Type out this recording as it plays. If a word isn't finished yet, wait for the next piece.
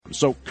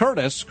So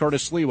Curtis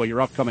Sliwa,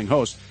 your upcoming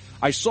host,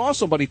 I saw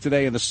somebody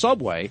today in the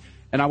subway,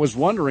 and I was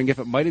wondering if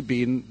it might have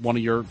been one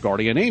of your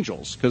guardian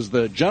angels, because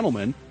the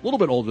gentleman, a little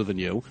bit older than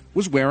you,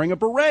 was wearing a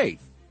beret.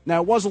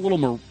 Now, it was a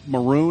little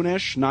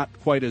maroonish, not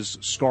quite as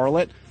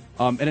scarlet,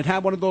 and it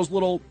had one of those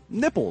little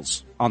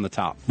nipples on the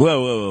top.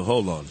 Well,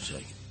 hold on a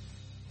second.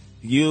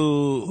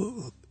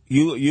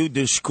 You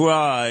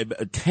describe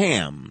a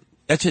tam.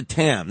 That's a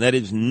tam. That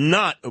is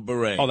not a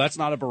beret. Oh, that's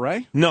not a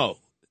beret? No,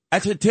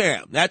 that's a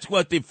tam. That's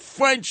what the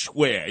French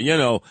wear,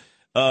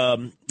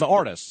 the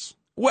artists.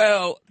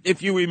 Well,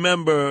 if you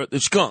remember the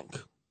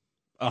skunk.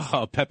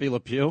 Pepe Le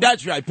Pew?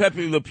 That's right,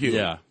 Pepe Le Pew.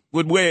 Yeah.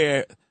 Would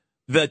wear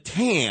the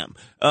tam.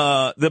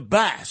 The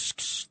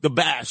Basques,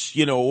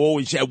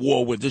 always at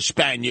war with the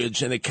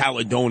Spaniards and the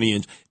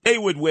Caledonians. They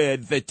would wear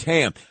the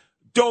tam.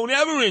 Don't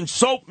ever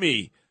insult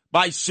me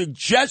by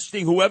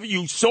suggesting whoever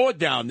you saw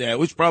down there, it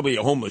was probably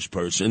a homeless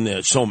person,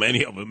 there's so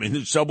many of them in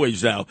the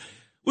subways now,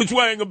 was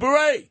wearing a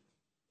beret.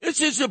 This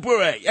is a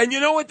beret. And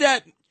you know what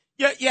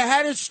you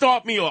had to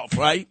start me off,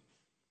 right?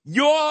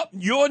 Your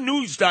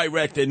news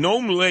director,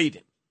 Noam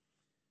Laden,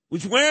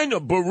 was wearing a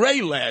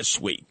beret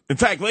last week. In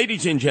fact,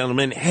 ladies and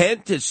gentlemen,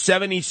 head to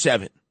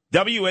 77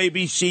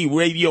 WABC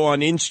Radio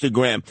on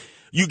Instagram.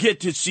 You get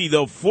to see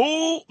the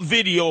full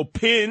video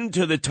pinned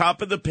to the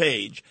top of the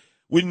page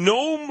with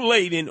Noam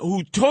Laden,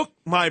 who took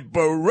my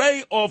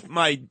beret off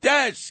my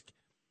desk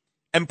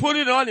and put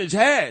it on his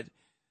head.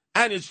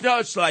 And it's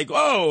just like,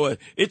 oh,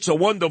 it's a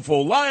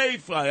wonderful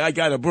life. I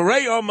got a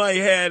beret on my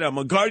head. I'm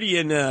a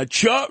guardian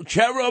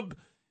cherub.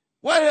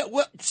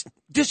 What?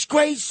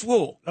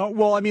 Disgraceful. Oh,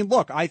 well, I mean,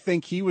 look, I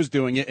think he was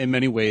doing it in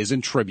many ways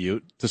in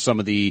tribute to some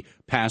of the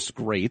past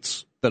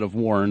greats that have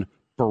worn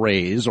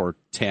berets or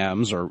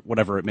tams or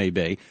whatever it may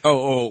be.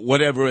 Oh,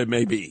 whatever it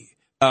may be.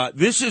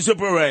 This is a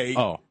beret.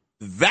 Oh.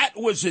 That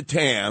was a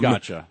tam.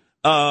 Gotcha.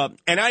 And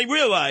I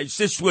realized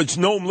this was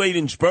Noam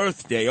Laden's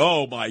birthday.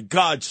 Oh, my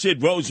God.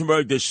 Sid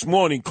Rosenberg this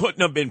morning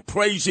couldn't have been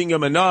praising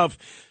him enough.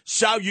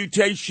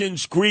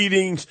 Salutations,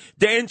 greetings,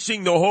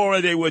 dancing the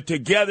horror. They were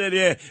together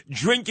there,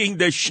 drinking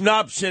the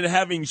schnapps and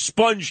having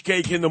sponge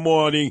cake in the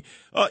morning.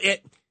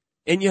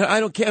 And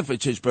I don't care if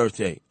it's his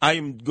birthday. I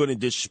am going to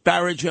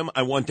disparage him.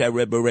 I want that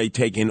red beret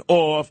taken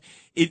off.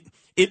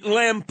 It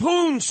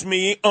lampoons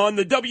me on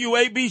the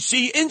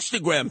WABC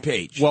Instagram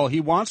page. Well,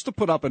 he wants to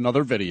put up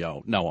another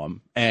video,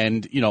 Noam,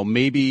 and,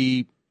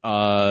 maybe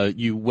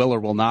you will or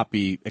will not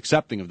be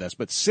accepting of this,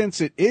 but since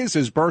it is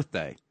his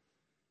birthday,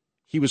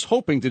 he was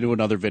hoping to do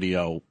another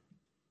video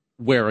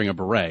wearing a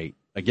beret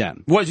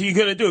again. What's he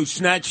going to do,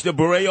 snatch the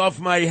beret off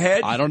my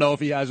head? I don't know if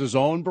he has his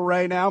own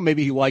beret now.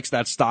 Maybe he likes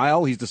that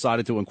style. He's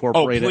decided to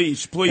incorporate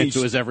it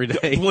into his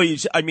everyday.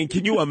 Please, I mean,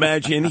 can you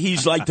imagine?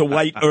 He's like the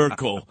white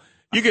Urkel.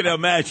 You can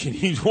imagine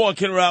he's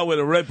walking around with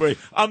a red beret.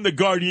 I'm the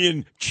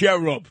guardian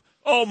cherub.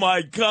 Oh,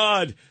 my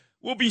God.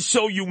 We'll be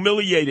so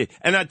humiliated.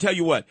 And I tell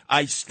you what,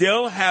 I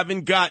still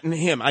haven't gotten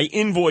him. I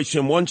invoice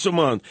him once a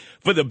month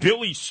for the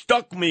bill he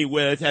stuck me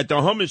with at the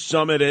Hummus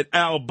Summit at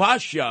Al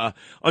Basha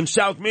on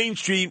South Main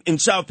Street in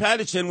South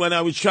Patterson when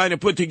I was trying to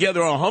put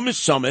together a Hummus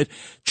Summit.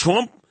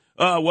 Trump,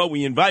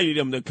 we invited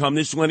him to come.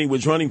 This is when he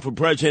was running for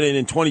president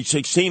in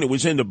 2016. It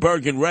was in the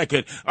Bergen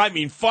Record. I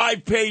mean,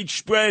 5-page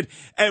spread.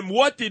 And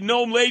what did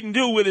Noam Laden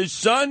do with his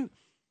son?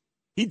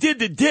 He did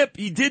the dip.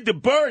 He did the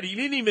bird. He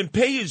didn't even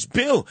pay his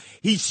bill.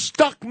 He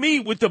stuck me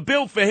with the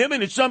bill for him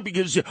and his son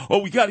because,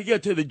 we got to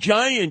get to the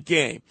Giant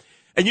game.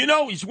 And,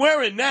 he's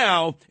wearing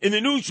now in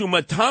the newsroom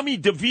a Tommy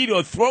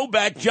DeVito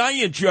throwback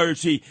Giant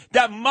jersey.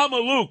 That Mama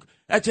Luke.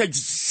 That's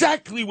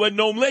exactly what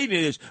Noam Laden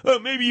is.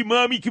 Maybe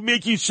Mommy can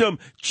make you some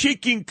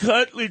chicken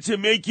cutlets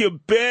and make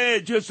you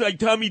bad, just like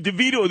Tommy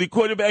DeVito, the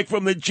quarterback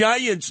from the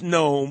Giants,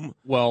 Noam.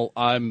 Well,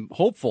 I'm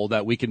hopeful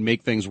that we can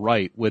make things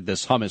right with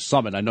this Hummus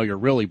Summit. I know you're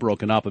really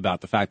broken up about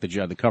the fact that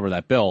you had to cover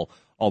that bill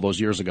all those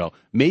years ago.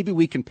 Maybe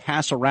we can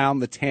pass around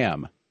the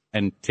TAM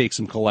and take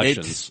some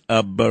collections. It's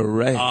a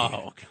beret.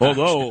 Oh, gosh.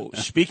 Although,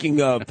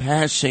 speaking of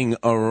passing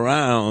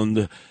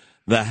around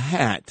the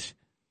hat,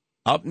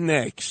 up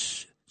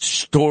next,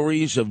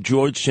 stories of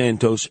George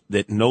Santos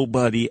that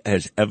nobody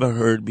has ever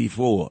heard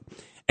before.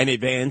 An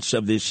advance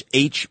of this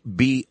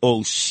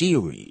HBO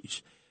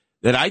series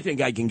that I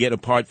think I can get a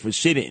part for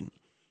Sid in.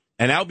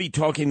 And I'll be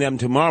talking to them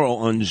tomorrow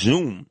on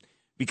Zoom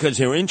because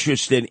they're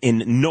interested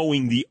in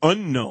knowing the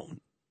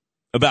unknown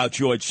about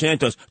George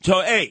Santos.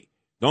 So, hey,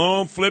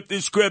 don't flip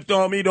the script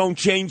on me. Don't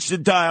change the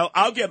dial.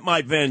 I'll get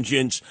my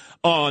vengeance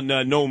on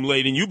Noam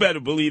Laden. You better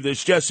believe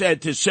this. Just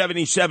head to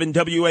 77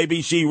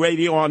 WABC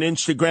Radio on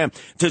Instagram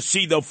to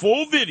see the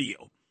full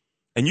video.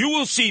 And you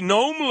will see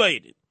Noam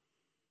Laden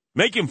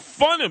making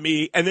fun of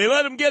me, and they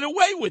let him get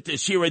away with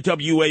this here at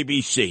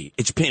WABC.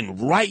 It's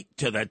pinned right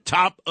to the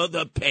top of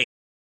the page.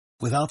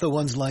 Without the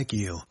ones like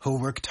you,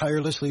 who work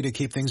tirelessly to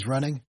keep things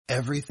running,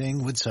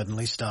 everything would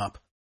suddenly stop.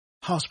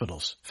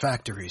 Hospitals,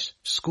 factories,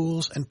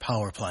 schools, and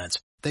power plants,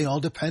 they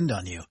all depend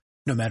on you.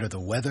 No matter the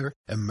weather,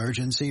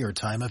 emergency, or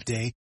time of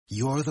day,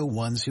 you're the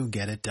ones who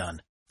get it done.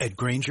 At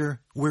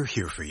Grainger, we're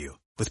here for you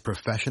with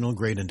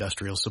professional-grade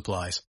industrial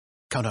supplies.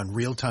 count on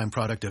real-time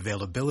product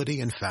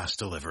availability and fast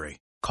delivery.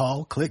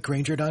 Call, click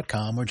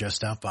Grainger.com, or just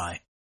stop by.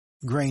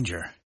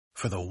 Grainger,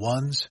 for the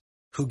ones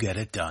who get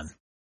it done.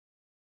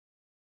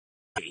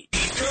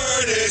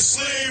 Curtis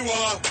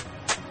Lewa.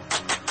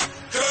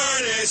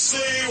 Curtis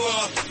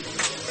Lewa.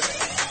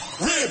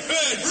 Rip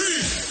and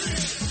read.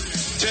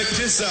 Check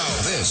this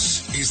out.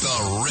 This is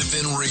the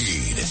Rip and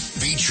Read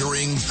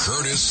featuring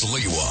Curtis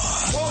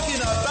Lewa.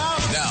 Talking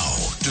about. Now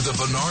to the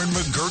Bernard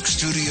McGurk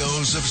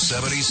studios of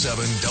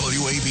 77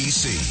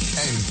 WABC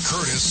and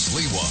Curtis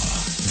Lewa.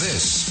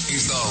 This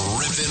is the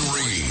Rip and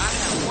Read. I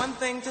have one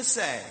thing to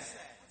say.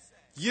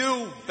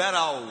 You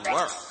better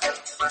work.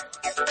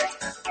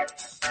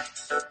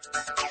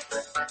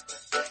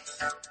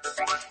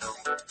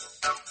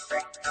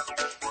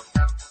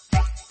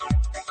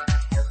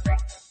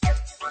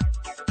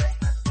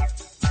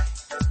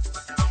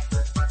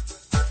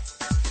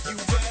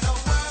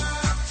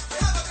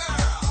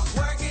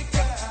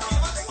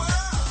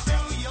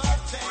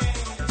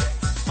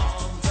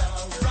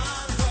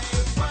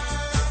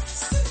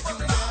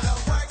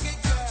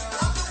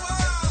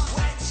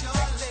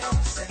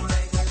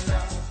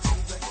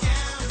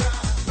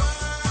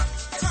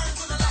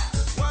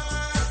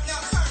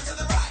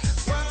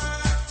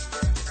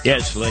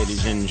 Yes,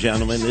 ladies and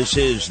gentlemen, this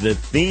is the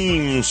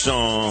theme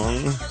song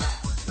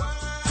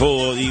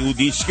for the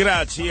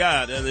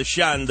Disgraziata, the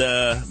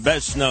Shanda,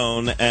 best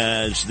known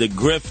as the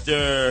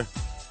grifter,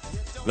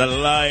 the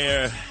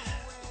liar,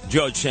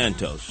 George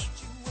Santos,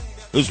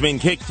 who's been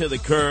kicked to the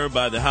curb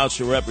by the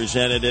House of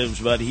Representatives,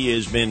 but he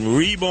has been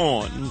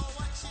reborn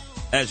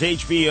as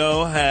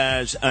HBO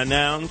has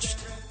announced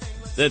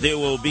that there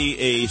will be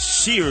a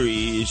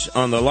series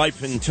on the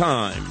life and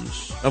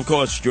times, of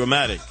course,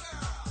 dramatic,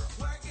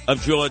 of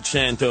George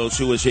Santos,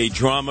 who was a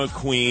drama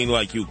queen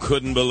like you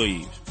couldn't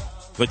believe.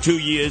 For 2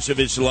 years of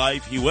his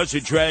life, he was a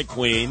drag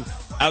queen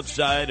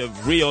outside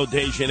of Rio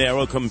de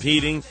Janeiro,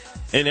 competing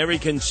in every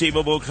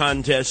conceivable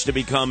contest to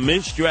become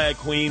Miss Drag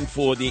Queen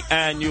for the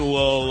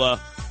annual,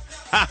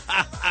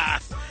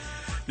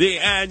 the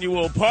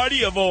annual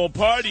party of all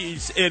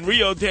parties in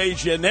Rio de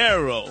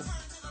Janeiro.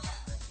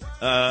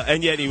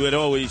 And yet he would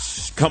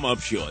always come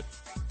up short.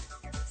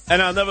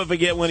 And I'll never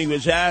forget when he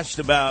was asked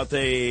about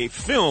a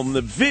film,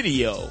 the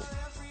video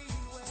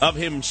of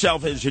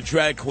himself as a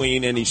drag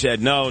queen, and he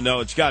said, no,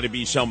 it's got to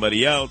be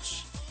somebody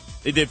else.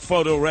 They did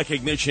photo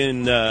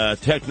recognition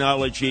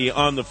technology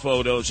on the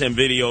photos and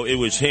video. It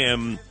was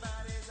him.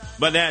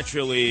 But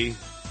naturally,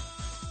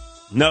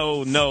 no,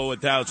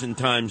 1,000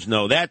 times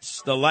no.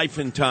 That's the life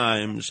and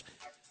times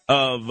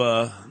of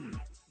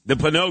the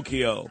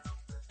Pinocchio,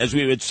 as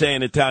we would say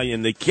in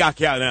Italian, the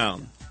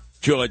Chiacchierone,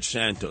 George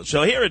Santos.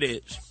 So here it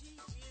is.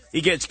 He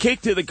gets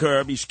kicked to the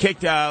curb. He's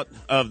kicked out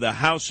of the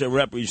House of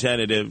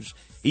Representatives.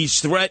 He's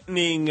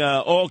threatening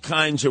all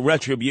kinds of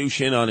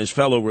retribution on his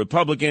fellow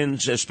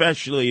Republicans,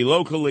 especially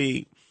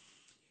locally.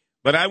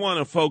 But I want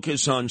to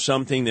focus on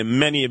something that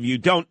many of you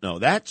don't know.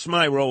 That's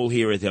my role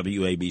here at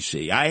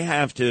WABC. I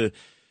have to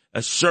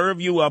serve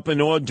you up an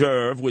hors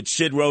d'oeuvre with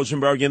Sid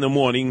Rosenberg in the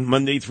morning,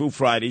 Monday through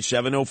Friday,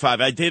 7:05.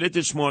 I did it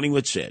this morning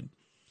with Sid.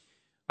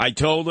 I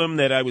told him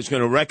that I was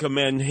going to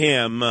recommend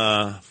him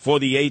for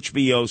the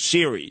HBO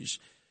series,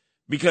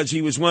 because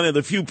he was one of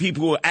the few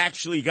people who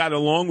actually got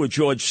along with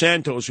George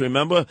Santos.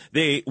 Remember,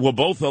 they were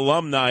both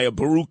alumni of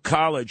Baruch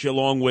College,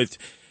 along with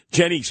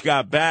Jenny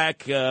Scott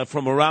Back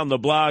from around the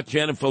block,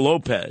 Jennifer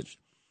Lopez.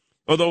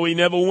 Although he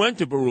never went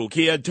to Baruch.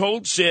 He had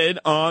told Sid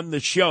on the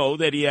show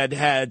that he had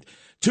had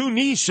 2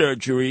 knee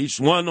surgeries,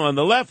 one on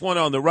the left, one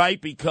on the right,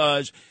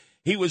 because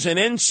he was an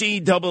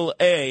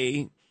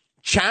NCAA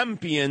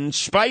champion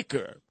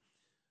spiker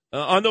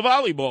on the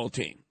volleyball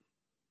team.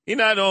 He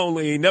not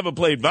only never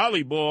played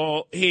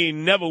volleyball, he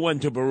never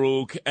went to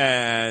Baruch,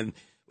 and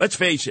let's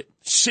face it,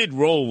 Sid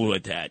rolled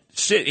with that.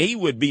 Sid, he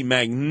would be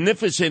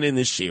magnificent in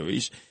this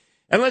series.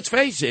 And let's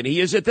face it,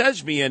 he is a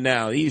thespian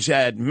now. He's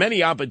had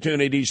many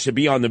opportunities to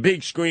be on the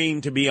big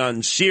screen, to be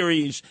on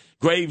series,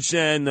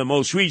 Gravesend, the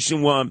most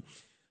recent one.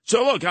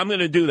 So look, I'm going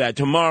to do that.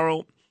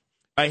 Tomorrow,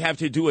 I have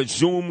to do a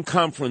Zoom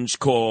conference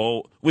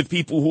call with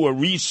people who are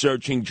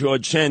researching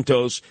George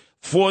Santos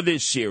for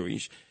this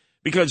series,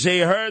 because they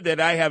heard that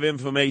I have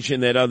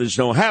information that others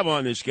don't have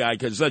on this guy,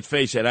 because let's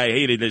face it, I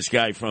hated this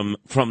guy from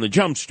the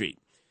jump street.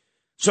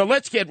 So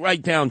let's get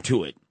right down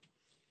to it.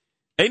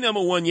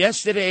 Number one,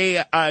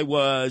 yesterday I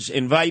was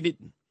invited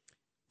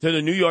to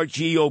the New York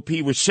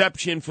GOP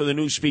reception for the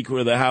new Speaker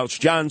of the House,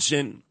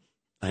 Johnson.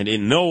 I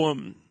didn't know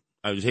him.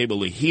 I was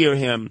able to hear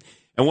him.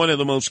 And one of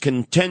the most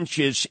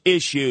contentious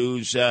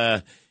issues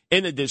in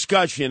the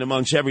discussion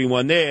amongst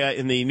everyone there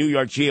in the New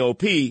York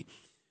GOP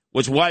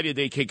was, why did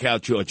they kick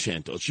out George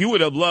Santos? You would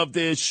have loved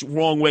this.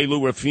 Wrong way,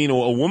 Lou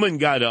Rufino. A woman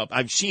got up.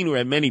 I've seen her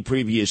at many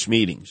previous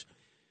meetings.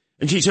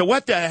 And she said,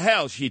 what the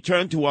hell? She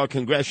turned to our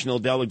congressional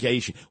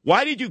delegation.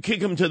 Why did you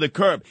kick him to the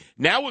curb?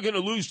 Now we're going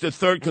to lose the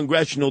 3rd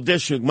congressional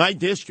district, my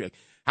district.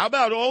 How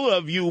about all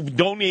of you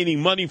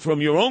donating money from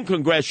your own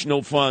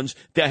congressional funds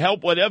to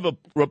help whatever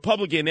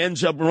Republican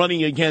ends up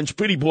running against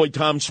pretty boy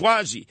Tom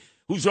Suozzi,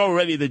 who's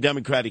already the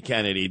Democratic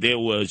candidate. There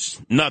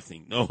was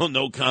nothing,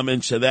 no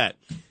comments to that.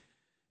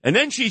 And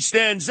then she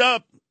stands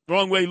up,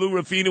 wrong way Lou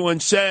Rufino,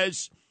 and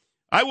says,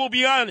 I will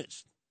be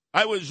honest,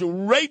 I was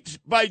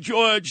raped by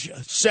George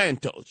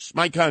Santos,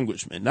 my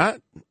congressman,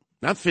 not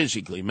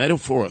physically,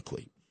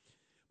 metaphorically.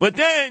 But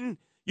then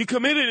you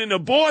committed an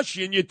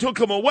abortion, you took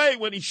him away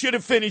when he should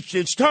have finished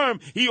his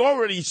term. He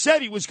already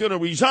said he was going to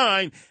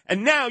resign,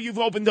 and now you've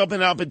opened up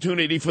an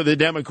opportunity for the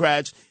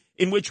Democrats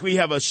in which we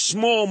have a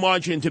small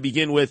margin to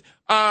begin with.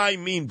 I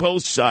mean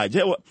both sides.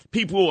 There were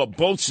people who are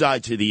both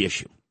sides of the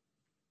issue.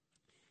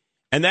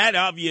 And that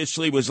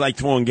obviously was like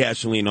throwing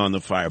gasoline on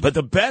the fire. But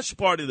the best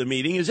part of the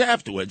meeting is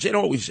afterwards. It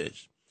always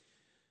is.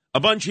 A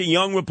bunch of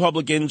young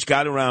Republicans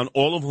got around,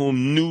 all of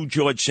whom knew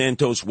George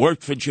Santos,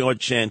 worked for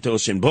George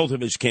Santos in both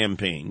of his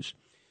campaigns.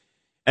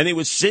 And they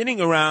were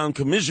sitting around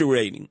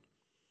commiserating.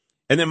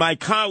 And then my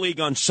colleague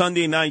on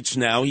Sunday nights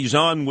now, he's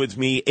on with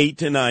me 8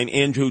 to 9,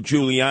 Andrew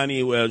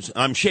Giuliani,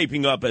 I'm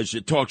shaping up as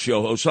a talk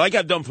show host, so I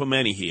got done for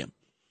many here.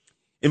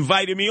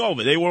 Invited me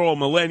over. They were all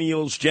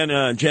millennials,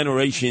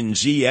 Generation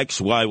Z, X,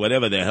 Y,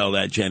 whatever the hell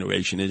that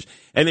generation is.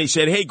 And they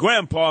said, hey,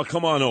 Grandpa,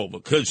 come on over,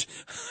 because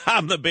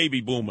I'm the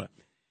baby boomer.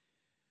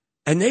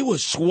 And they were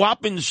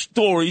swapping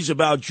stories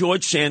about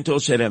George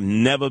Santos that have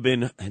never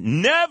been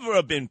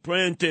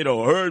printed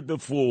or heard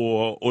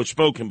before or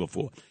spoken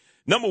before.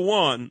 Number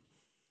one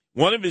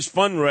of his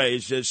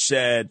fundraisers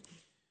said,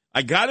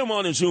 I got him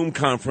on a Zoom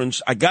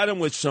conference. I got him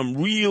with some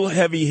real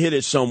heavy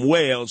hitters, some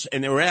whales,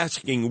 and they were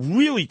asking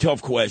really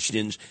tough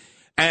questions.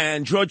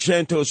 And George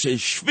Santos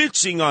is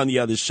schwitzing on the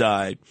other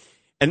side.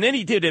 And then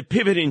he did a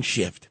pivot and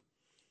shift.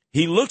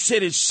 He looks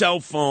at his cell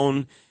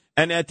phone,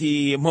 and at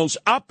the most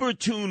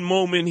opportune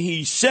moment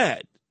he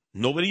said,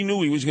 nobody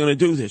knew he was going to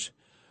do this,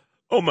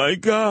 oh, my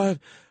God,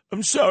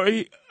 I'm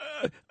sorry.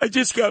 I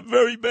just got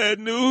very bad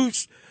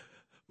news.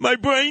 My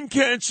brain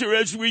cancer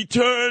has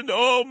returned.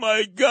 Oh,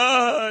 my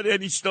God.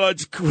 And he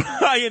starts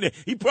crying.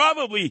 He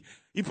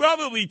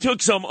probably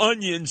took some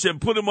onions and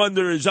put them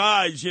under his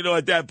eyes,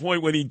 at that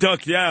point when he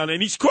ducked down.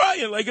 And he's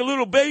crying like a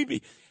little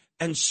baby.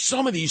 And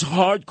some of these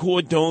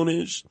hardcore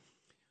donors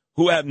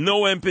who have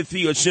no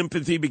empathy or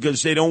sympathy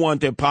because they don't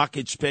want their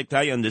pockets picked,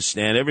 I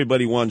understand.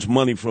 Everybody wants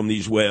money from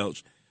these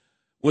whales.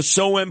 Was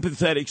so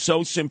empathetic,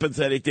 so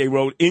sympathetic. They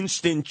wrote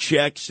instant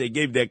checks. They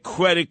gave their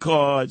credit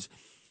cards.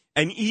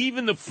 And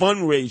even the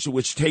fundraiser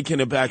was taken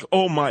aback.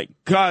 Oh, my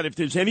God, if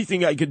there's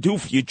anything I could do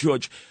for you,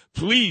 George,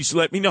 please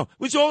let me know. It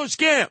was all a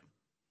scam. It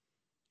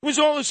was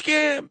all a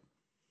scam.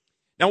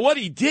 Now, what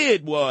he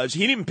did was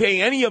he didn't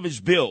pay any of his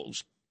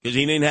bills because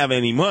he didn't have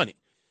any money.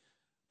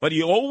 But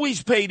he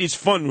always paid his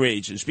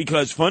fundraisers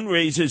because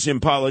fundraisers in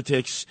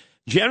politics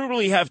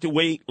generally have to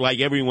wait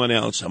like everyone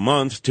else, a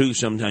month, 2,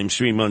 sometimes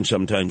 3 months,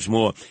 sometimes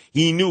more.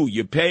 He knew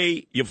you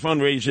pay your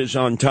fundraisers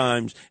on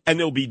time, and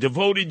they'll be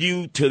devoted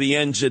you to the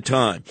ends of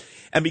time.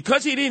 And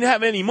because he didn't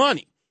have any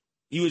money,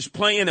 he was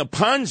playing a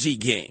Ponzi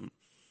game,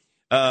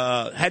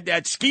 had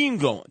that scheme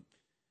going.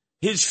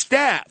 His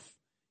staff,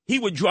 he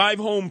would drive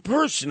home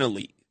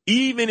personally,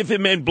 even if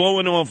it meant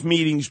blowing off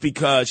meetings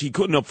because he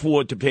couldn't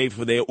afford to pay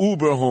for their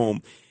Uber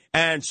home.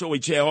 And so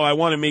he'd say, I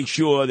want to make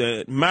sure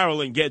that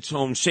Marilyn gets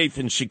home safe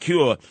and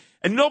secure.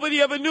 And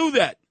nobody ever knew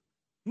that.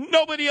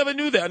 Nobody ever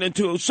knew that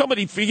until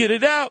somebody figured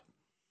it out.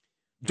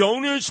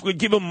 Donors would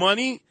give him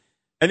money,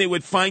 and they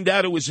would find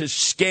out it was a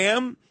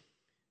scam.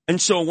 And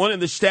so one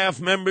of the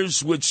staff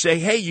members would say,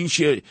 hey, you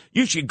should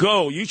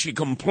go. You should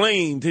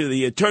complain to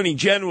the Attorney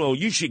General.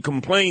 You should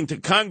complain to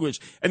Congress.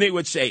 And they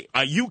would say,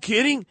 are you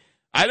kidding?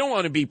 I don't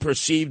want to be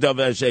perceived of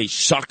as a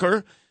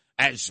sucker,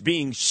 as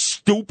being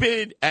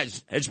stupid,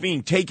 as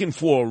being taken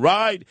for a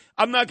ride.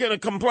 I'm not going to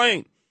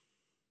complain,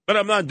 but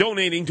I'm not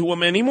donating to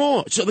him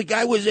anymore. So the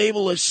guy was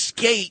able to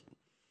skate.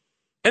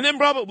 And then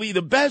probably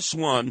the best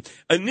one,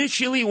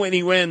 initially when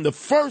he ran the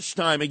first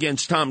time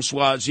against Tom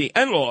Suozzi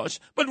and lost,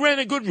 but ran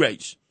a good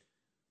race.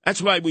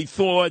 That's why we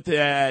thought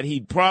that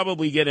he'd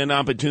probably get an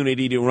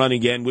opportunity to run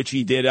again, which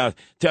he did. I'll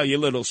tell you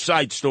a little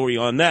side story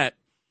on that.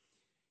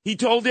 He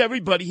told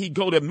everybody he'd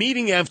go to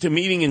meeting after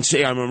meeting and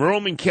say, I'm a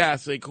Roman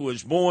Catholic who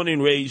was born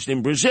and raised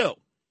in Brazil.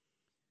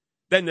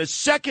 Then the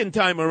second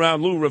time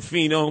around, Lou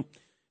Rufino,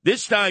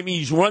 this time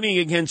he's running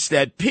against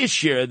that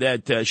pisher,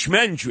 that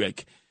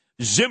Schmendrick,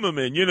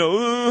 Zimmerman,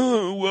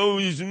 woe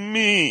is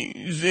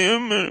me,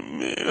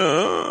 Zimmerman.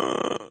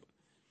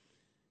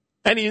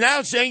 And he's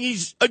now saying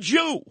he's a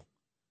Jew.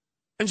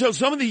 And so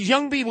some of these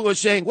young people are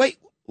saying,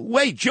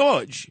 wait,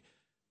 George,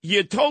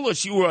 you told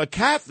us you were a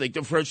Catholic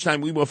the first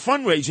time we were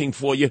fundraising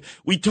for you.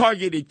 We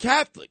targeted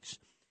Catholics.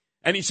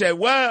 And he said,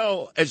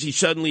 well, as he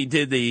suddenly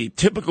did the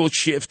typical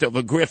shift of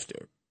a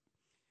grifter,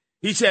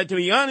 he said, to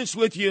be honest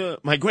with you,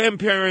 my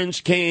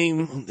grandparents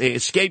came, they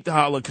escaped the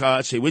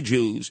Holocaust, they were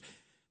Jews.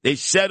 They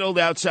settled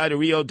outside of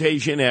Rio de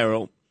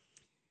Janeiro,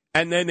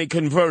 and then they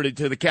converted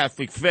to the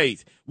Catholic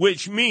faith,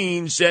 which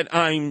means that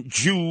I'm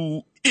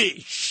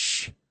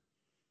Jewish.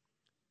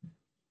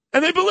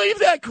 And they believe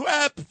that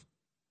crap.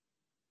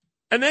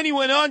 And then he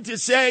went on to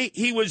say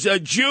he was a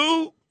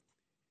Jew,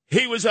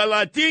 He was a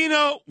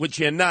Latino, which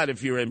you're not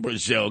if you're in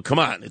Brazil. Come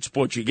on, it's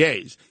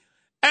Portuguese.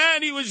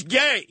 And he was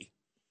gay.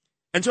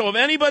 And so if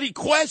anybody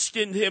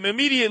questioned him,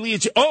 immediately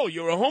it's, oh,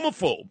 you're a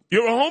homophobe.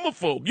 You're a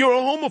homophobe. You're a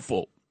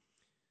homophobe.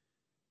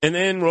 And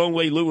then, wrong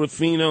way, Lou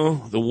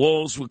Rufino, the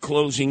walls were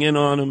closing in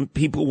on him.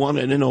 People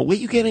wanted to know, where are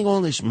you getting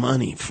all this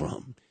money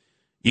from?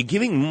 You're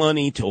giving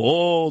money to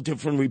all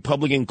different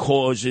Republican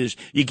causes.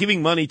 You're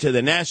giving money to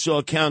the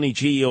Nassau County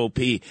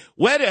GOP.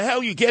 Where the hell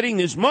are you getting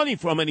this money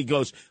from? And he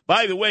goes,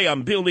 by the way,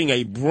 I'm building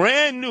a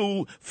brand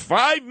new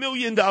 $5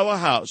 million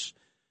house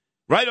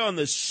right on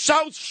the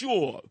South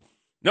Shore.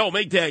 No,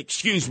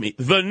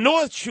 the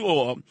North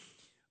Shore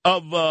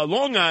of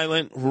Long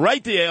Island,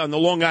 right there on the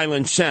Long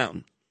Island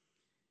Sound.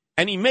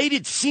 And he made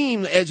it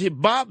seem as if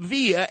Bob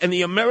Villa and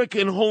the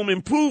American Home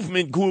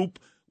Improvement Group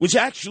was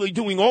actually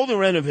doing all the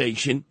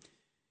renovation.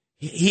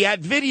 He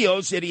had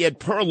videos that he had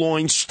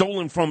purloined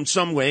stolen from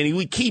somewhere, and he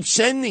would keep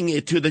sending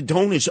it to the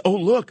donors. Oh,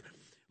 look,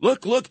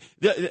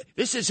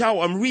 this is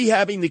how I'm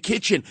rehabbing the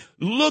kitchen.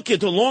 Look at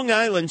the Long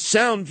Island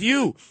Sound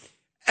view.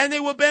 And they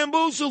were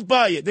bamboozled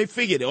by it. They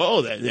figured,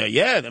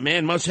 the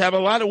man must have a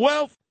lot of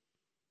wealth.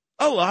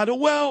 A lot of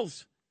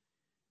wealth.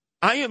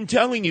 I am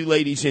telling you,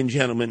 ladies and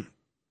gentlemen,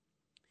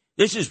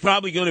 this is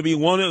probably going to be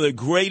one of the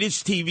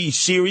greatest TV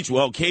series,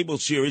 cable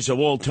series of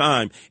all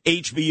time,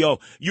 HBO.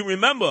 You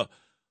remember,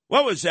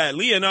 what was that?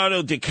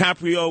 Leonardo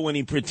DiCaprio, when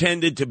he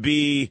pretended to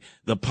be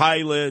the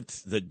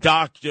pilot, the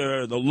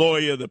doctor, the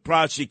lawyer, the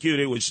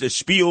prosecutor. It was the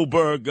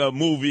Spielberg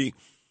movie.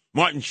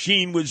 Martin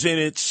Sheen was in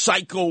it.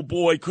 Psycho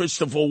boy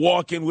Christopher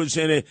Walken was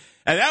in it.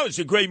 And that was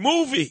a great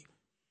movie.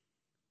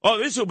 Oh,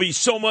 this will be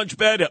so much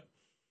better.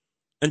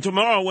 And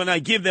tomorrow, when I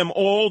give them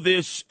all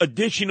this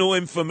additional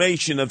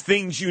information of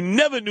things you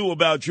never knew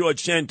about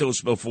George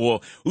Santos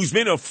before, who's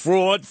been a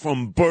fraud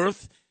from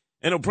birth,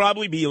 and he'll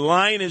probably be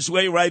lying his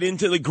way right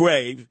into the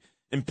grave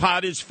in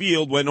Potter's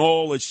Field when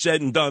all is said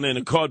and done in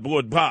a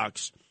cardboard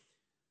box.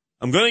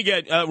 I'm going to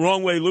get,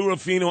 wrong way, Lou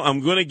Rufino,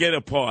 I'm going to get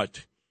a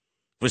part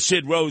for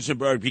Sid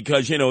Rosenberg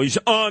because, he's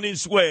on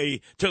his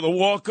way to the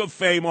Walk of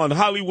Fame on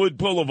Hollywood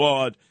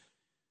Boulevard.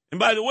 And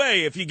by the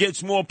way, if he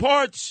gets more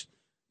parts,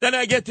 then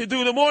I get to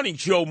do the morning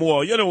show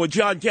more, with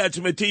John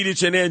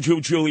Catsimatidis and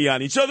Andrew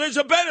Giuliani. So there's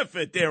a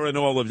benefit there in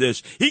all of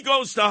this. He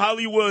goes to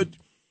Hollywood,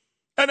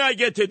 and I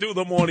get to do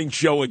the morning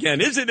show again.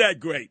 Isn't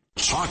that great?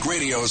 Talk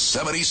Radio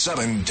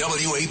 77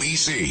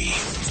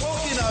 WABC.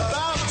 Talking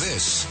about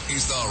This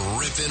is the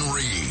Rip and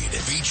Read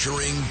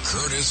featuring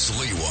Curtis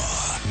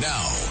Lewa.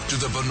 Now to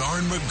the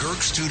Bernard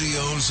McGurk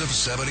studios of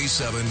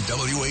 77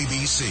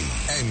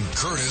 WABC and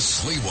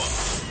Curtis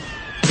Lewa.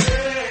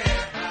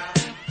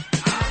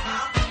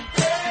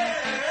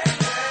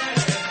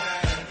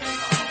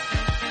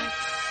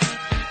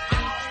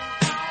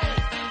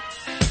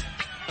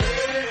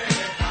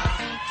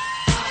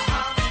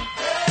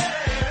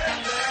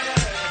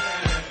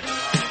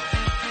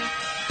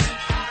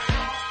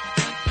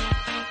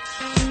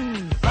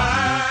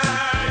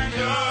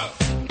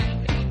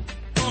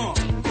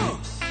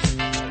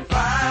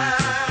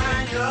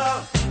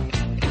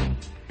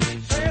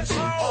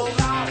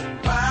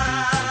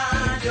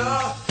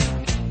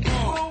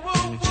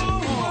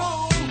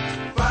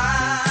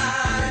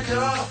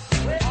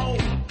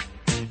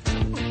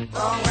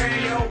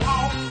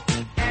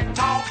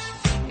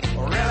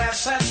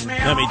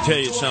 Let me tell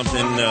you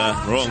something,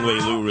 wrong way,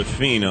 Lou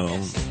Rufino.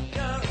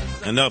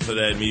 Enough of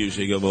that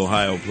music of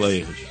Ohio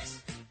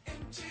players.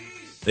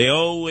 They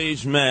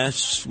always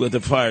mess with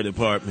the fire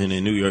department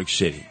in New York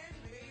City.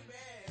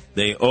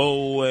 They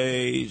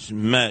always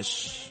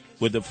mess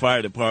with the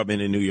fire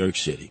department in New York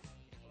City.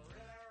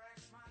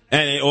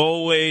 And it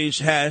always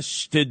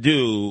has to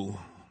do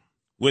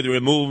with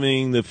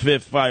removing the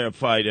fifth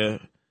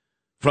firefighter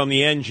from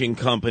the engine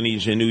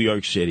companies in New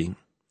York City.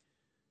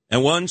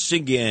 And once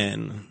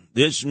again,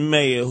 this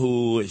mayor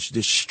who is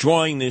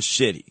destroying this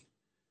city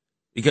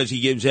because he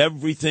gives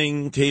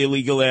everything to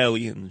illegal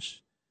aliens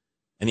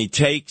and he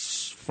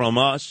takes from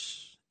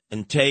us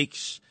and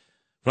takes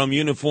from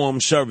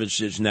uniformed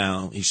services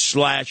now. He's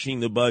slashing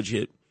the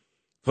budget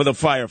for the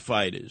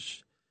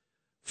firefighters,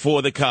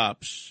 for the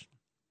cops,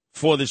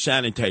 for the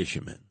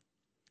sanitation men,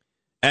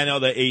 and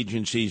other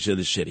agencies of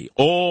the city,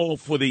 all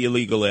for the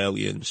illegal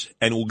aliens,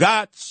 and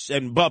Ugats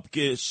and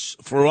Bupkis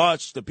for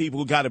us, the people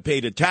who got to pay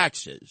the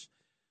taxes.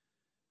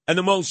 And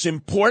the most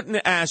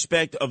important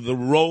aspect of the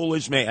role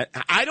is mayor.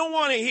 I don't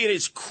want to hear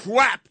this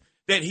crap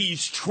that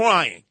he's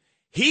trying.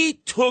 He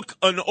took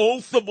an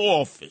oath of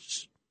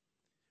office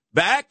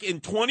back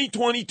in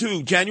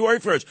 2022, January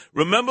 1st.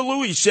 Remember,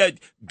 Lou, he said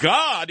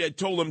God had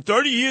told him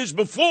 30 years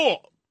before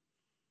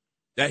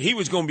that he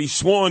was going to be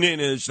sworn in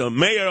as the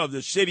mayor of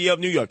the city of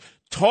New York.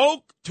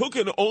 Took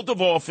an oath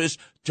of office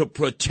to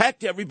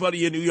protect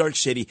everybody in New York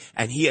City,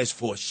 and he has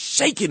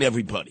forsaken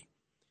everybody.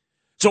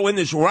 So in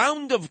this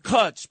round of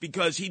cuts,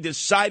 because he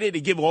decided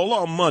to give all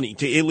our money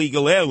to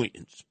illegal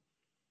aliens,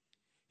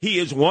 he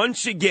is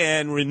once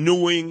again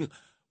renewing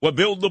what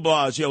Bill de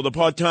Blasio, the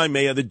part-time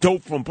mayor, the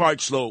dope from Park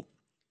Slope,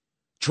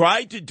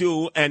 tried to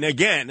do and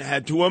again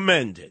had to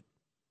amend it.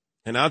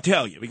 And I'll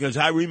tell you, because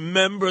I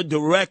remember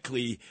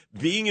directly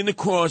being in the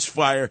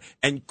crossfire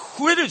and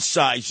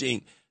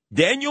criticizing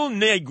Daniel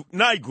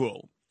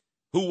Nigro,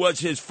 who was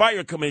his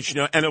fire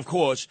commissioner and, of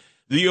course,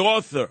 the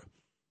author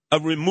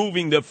of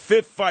removing the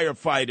 5th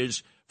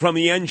firefighters from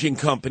the engine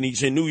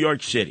companies in New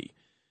York City.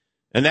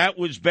 And that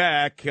was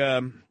back,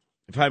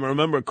 if I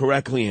remember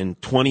correctly, in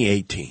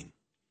 2018.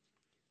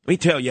 Let me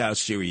tell you how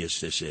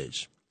serious this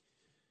is.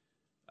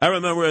 I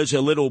remember as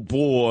a little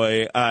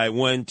boy, I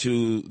went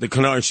to the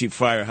Canarsie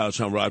Firehouse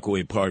on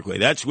Rockaway Parkway.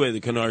 That's where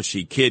the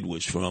Canarsie Kid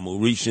was from, who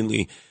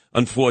recently,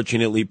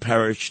 unfortunately,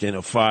 perished in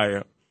a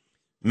fire.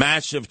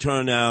 Massive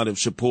turnout of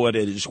support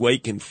at his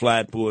wake in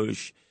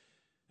Flatbush,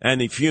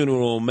 and the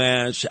funeral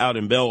mass out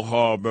in Bell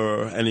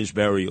Harbor, and his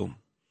burial.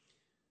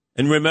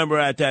 And remember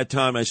at that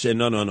time I said,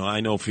 no, I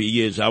know for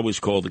years I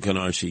was called the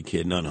Canarsie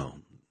Kid. No,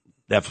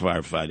 that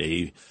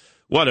firefighter,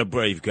 what a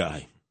brave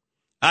guy.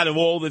 Out of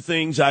all the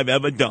things I've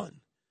ever done,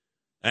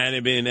 and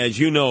have been, as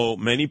you know,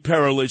 many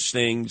perilous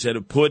things that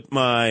have put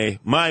my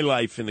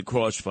life in the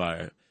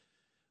crossfire,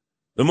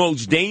 the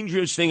most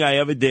dangerous thing I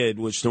ever did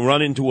was to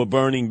run into a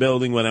burning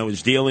building when I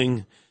was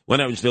delivering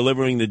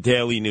the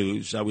Daily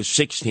News. I was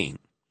 16,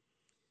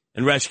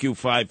 and rescue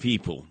 5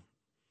 people.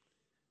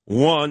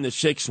 The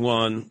sixth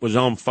one, was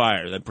on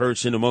fire. That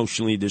person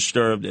emotionally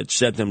disturbed had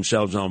set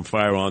themselves on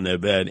fire on their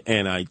bed.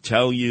 And I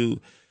tell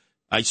you,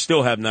 I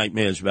still have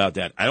nightmares about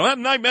that. I don't have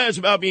nightmares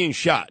about being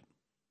shot.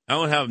 I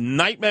don't have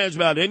nightmares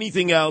about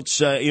anything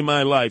else in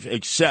my life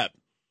except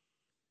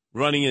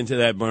running into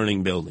that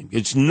burning building.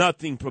 It's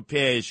nothing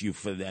prepares you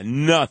for that.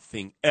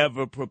 Nothing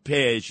ever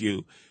prepares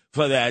you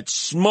for that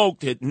smoke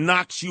that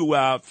knocks you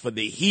out, for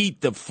the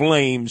heat, the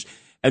flames,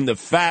 and the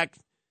fact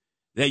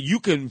that you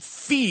can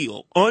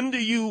feel under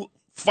you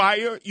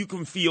fire, you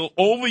can feel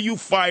over you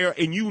fire,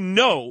 and you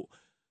know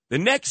the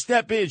next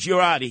step is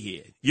you're out of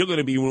here. You're going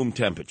to be room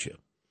temperature.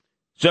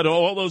 So to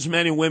all those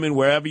men and women,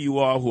 wherever you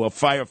are, who are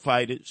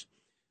firefighters,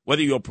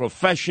 whether you're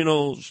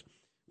professionals,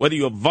 whether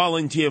you're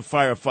volunteer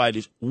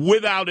firefighters,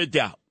 without a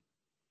doubt,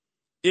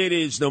 it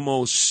is the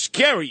most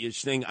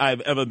scariest thing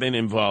I've ever been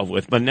involved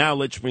with. But now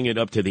let's bring it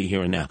up to the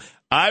here and now.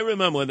 I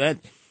remember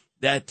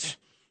that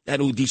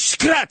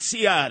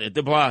disgraziata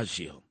de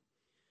Blasio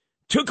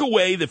took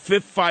away the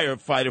 5th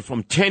firefighter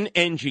from 10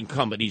 engine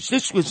companies.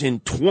 This was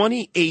in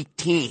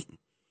 2018,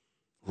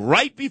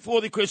 right before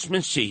the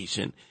Christmas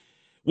season,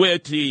 where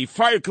the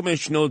fire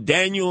commissioner,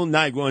 Daniel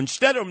Nigro,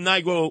 instead of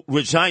Nigro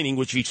resigning,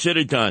 which he should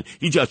have done,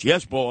 he just,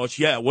 yes, boss,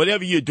 yeah,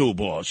 whatever you do,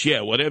 boss,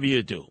 yeah, whatever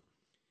you do.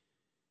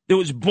 There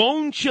was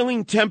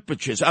bone-chilling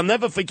temperatures, I'll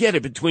never forget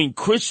it, between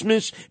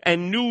Christmas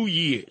and New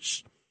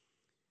Year's.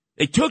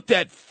 They took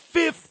that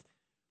 5th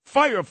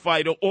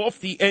firefighter off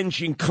the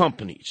engine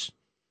companies.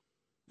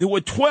 There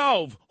were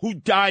 12 who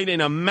died in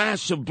a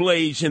massive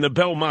blaze in the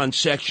Belmont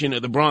section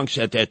of the Bronx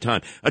at that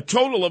time. A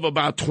total of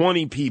about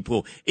 20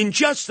 people in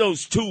just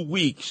those 2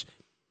 weeks.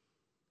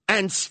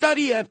 And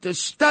study after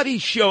study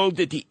showed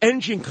that the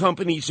engine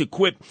companies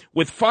equipped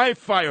with 5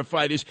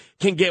 firefighters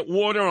can get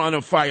water on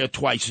a fire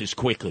twice as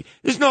quickly.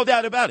 There's no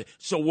doubt about it.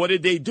 So what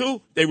did they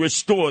do? They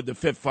restored the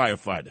 5th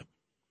firefighter.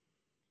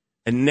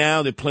 And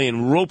now they're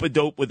playing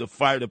rope-a-dope with the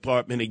fire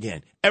department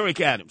again.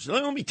 Eric Adams.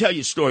 Let me tell you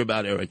a story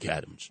about Eric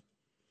Adams.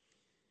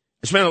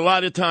 I spent a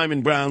lot of time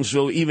in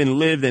Brownsville, even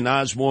lived in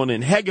Osborne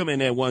and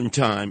Hegeman at one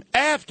time,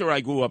 after I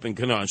grew up in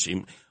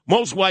Canarsie.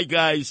 Most white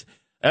guys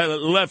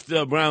left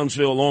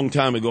Brownsville a long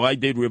time ago. I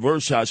did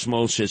reverse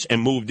osmosis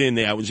and moved in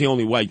there. I was the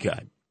only white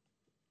guy.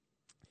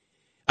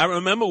 I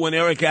remember when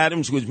Eric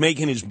Adams was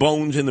making his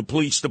bones in the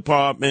police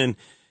department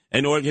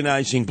and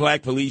organizing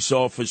black police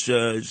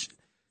officers.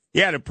 He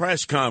had a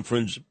press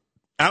conference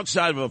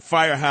outside of a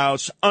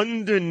firehouse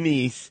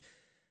underneath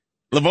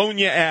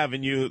Livonia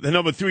Avenue, the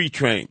number 3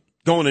 train,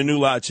 going to New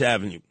Lots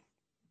Avenue.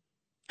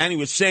 And he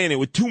was saying there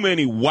were too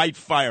many white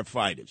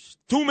firefighters.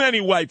 Too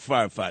many white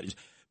firefighters.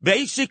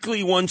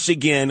 Basically, once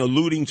again,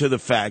 alluding to the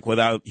fact,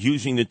 without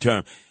using the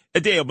term,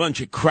 that they're a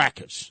bunch of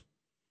crackers.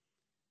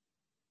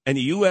 And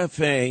the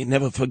UFA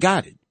never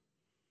forgot it.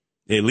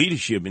 Their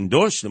leadership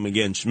endorsed them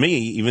against me,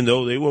 even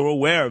though they were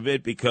aware of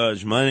it,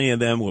 because many of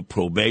them were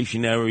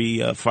probationary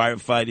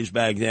firefighters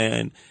back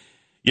then,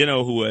 you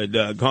know, who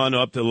had gone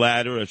up the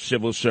ladder of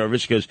civil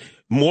service, because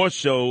more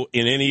so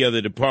in any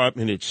other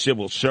department, it's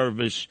civil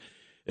service.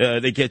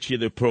 They get you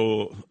the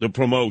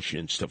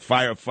promotions to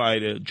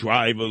firefighter,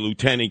 driver,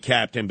 lieutenant,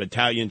 captain,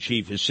 battalion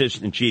chief,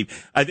 assistant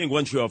chief. I think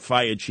once you're a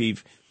fire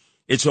chief,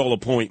 it's all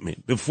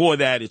appointment. Before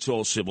that, it's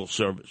all civil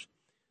service.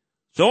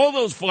 So all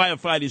those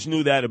firefighters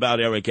knew that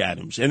about Eric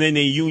Adams. And then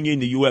the union,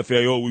 the UFA,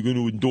 we're going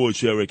to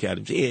endorse Eric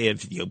Adams. Yeah,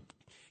 if you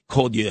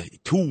called you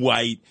too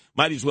white,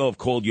 might as well have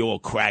called you all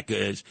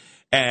crackers,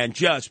 and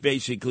just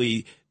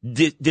basically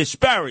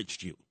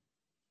disparaged you.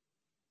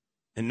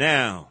 And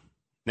now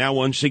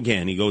once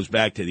again, he goes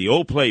back to the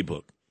old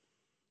playbook,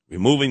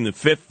 removing the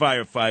 5th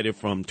firefighter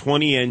from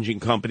 20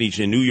 engine companies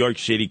in New York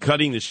City,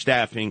 cutting the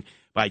staffing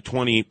by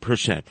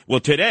 20%.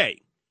 Well,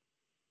 today,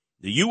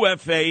 the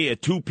UFA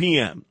at 2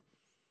 p.m.,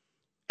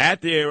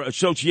 at their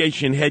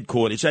association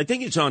headquarters. I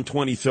think it's on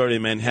 23rd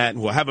in Manhattan.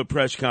 Will have a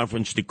press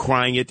conference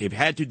decrying it. They've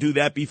had to do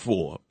that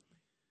before.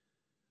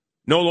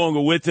 No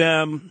longer with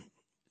them.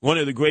 One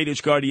of the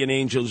greatest guardian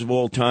angels of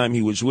all time.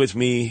 He was with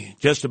me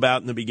just about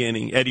in the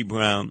beginning, Eddie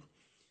Brown.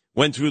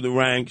 Went through the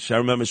ranks. I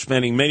remember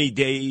spending many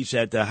days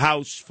at the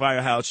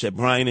firehouse at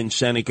Bryan and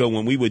Seneca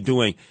when we were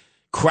doing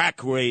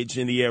crack raids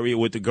in the area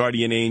with the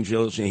guardian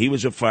angels. And he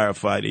was a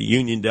firefighter,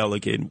 union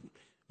delegate.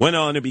 Went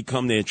on to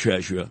become their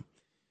treasurer.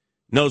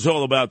 Knows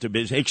all about the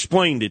business.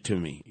 Explained it to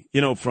me,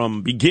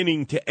 from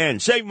beginning to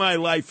end. Saved my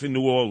life in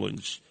New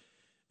Orleans.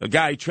 A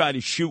guy tried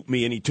to shoot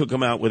me, and he took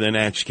him out with an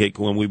axe kick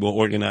when we were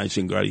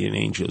organizing Guardian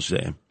Angels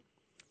there.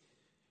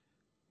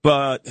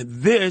 But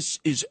this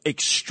is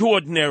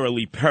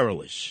extraordinarily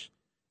perilous.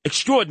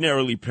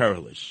 Extraordinarily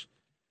perilous.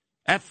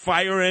 That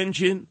fire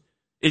engine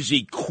is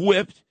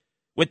equipped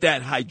with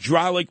that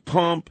hydraulic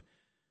pump,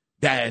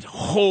 that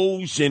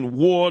hose and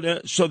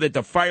water, so that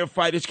the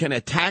firefighters can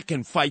attack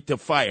and fight the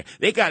fire.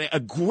 They got to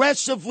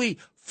aggressively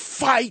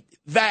fight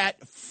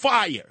that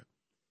fire.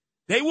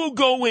 They will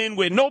go in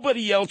where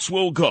nobody else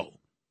will go.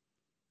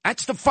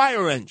 That's the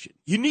fire engine.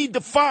 You need the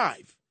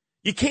 5.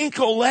 You can't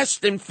go less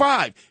than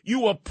 5.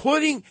 You are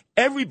putting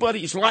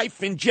everybody's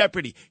life in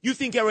jeopardy. You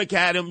think Eric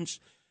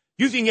Adams,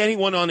 you think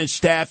anyone on his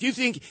staff, you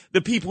think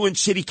the people in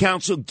city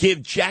council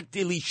give Jack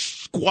Dilly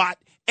squat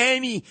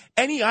any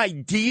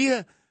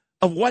idea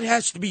of what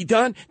has to be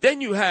done?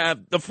 Then you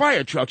have the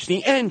fire trucks,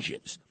 the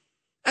engines.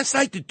 That's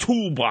like the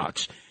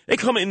toolbox. They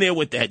come in there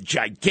with that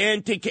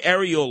gigantic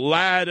aerial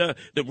ladder,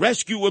 the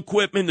rescue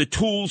equipment, the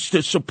tools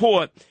to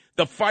support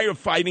the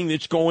firefighting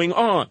that's going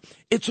on.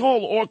 It's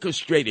all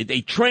orchestrated.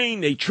 They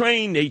train.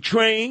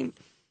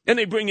 Then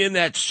they bring in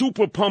that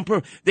super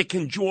pumper that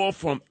can draw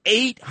from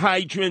 8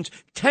 hydrants,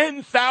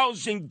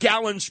 10,000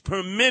 gallons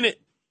per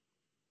minute.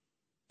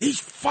 These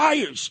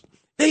fires,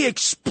 they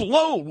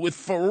explode with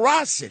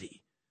ferocity.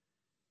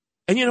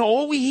 And,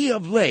 all we hear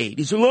of late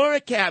is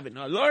Laura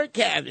Kavanaugh.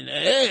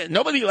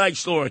 Nobody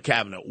likes Laura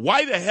Kavanaugh.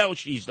 Why the hell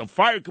she's the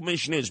fire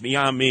commissioner is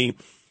beyond me.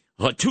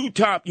 Her 2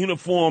 top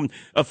uniformed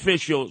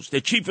officials, the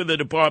chief of the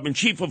department,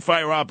 chief of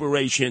fire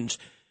operations,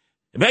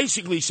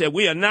 basically said,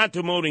 we are not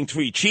demoting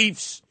 3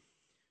 chiefs.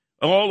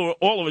 All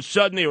of a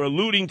sudden, they're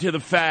alluding to the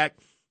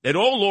fact that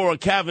all Laura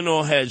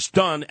Kavanaugh has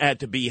done at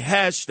the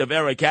behest of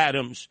Eric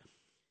Adams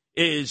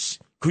is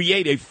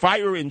create a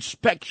fire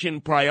inspection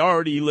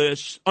priority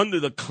list under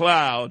the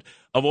cloud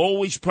of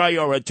always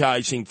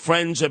prioritizing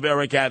friends of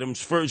Eric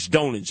Adams, first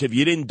donors. If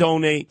you didn't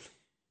donate,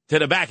 to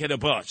the back of the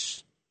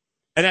bus.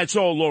 And that's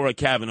all Laura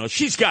Kavanaugh.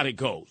 She's got to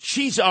go.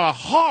 She's a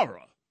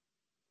horror.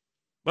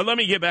 But let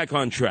me get back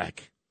on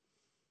track.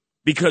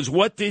 Because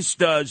what this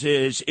does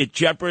is it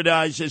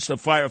jeopardizes the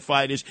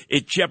firefighters.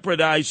 It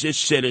jeopardizes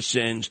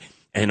citizens.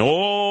 And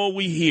all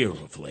we hear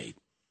of late,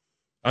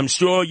 I'm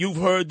sure you've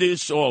heard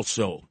this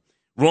also,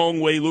 Wrong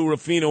Way, Lou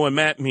Ruffino and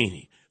Matt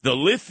Meany, the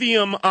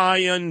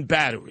lithium-ion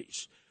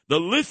batteries. The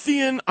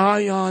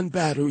lithium-ion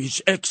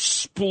batteries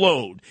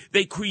explode.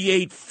 They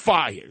create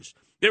fires.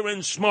 They're in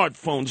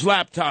smartphones,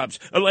 laptops,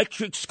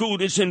 electric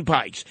scooters and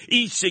bikes,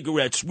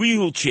 e-cigarettes,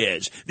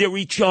 wheelchairs. They're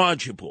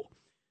rechargeable.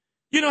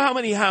 You know how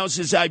many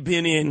houses I've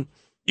been in?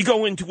 You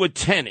go into a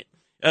tenement.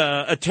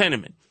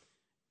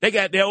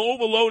 They're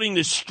overloading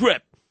the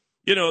strip.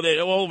 They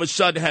all of a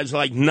sudden has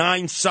like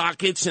 9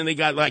 sockets, and they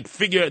got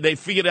they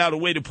figured out a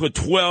way to put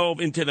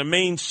 12 into the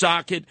main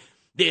socket.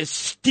 They're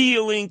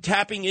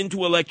tapping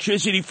into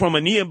electricity from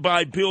a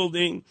nearby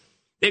building.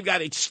 They've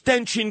got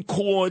extension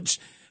cords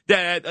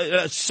that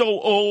are so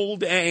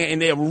old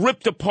and they're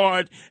ripped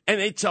apart,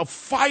 and it's a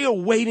fire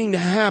waiting to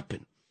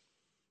happen.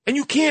 And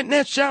you can't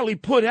necessarily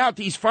put out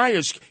these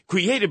fires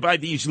created by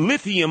these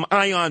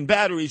lithium-ion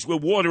batteries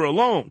with water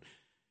alone.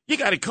 You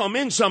got to come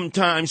in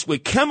sometimes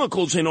with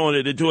chemicals in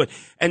order to do it.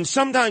 And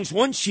sometimes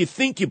once you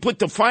think you put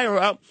the fire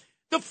out,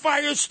 the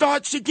fire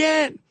starts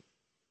again.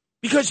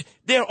 Because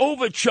they're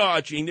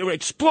overcharging, there are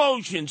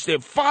explosions, there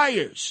are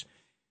fires.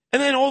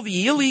 And then all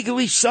the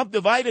illegally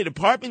subdivided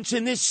apartments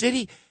in this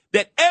city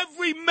that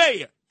every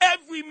mayor,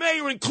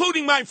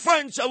 including my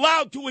friends,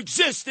 allowed to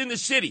exist in the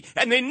city.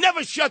 And they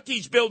never shut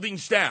these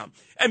buildings down.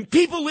 And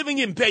people living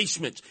in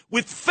basements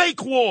with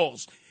fake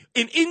walls,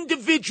 in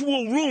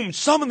individual rooms,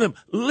 some of them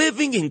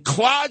living in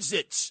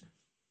closets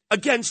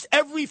against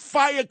every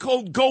fire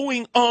code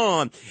going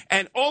on.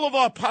 And all of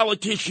our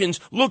politicians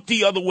look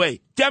the other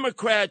way,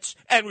 Democrats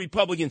and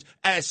Republicans,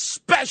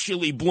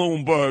 especially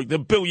Bloomberg, the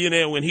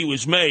billionaire when he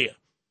was mayor.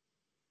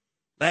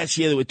 Last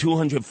year, there were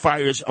 200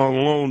 fires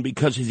alone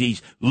because of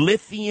these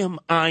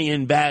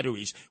lithium-ion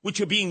batteries, which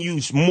are being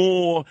used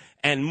more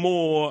and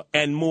more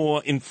and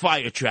more in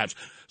fire traps.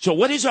 So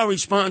what is our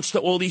response to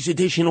all these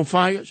additional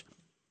fires?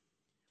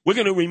 We're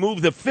going to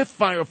remove the 5th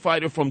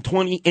firefighter from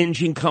 20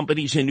 engine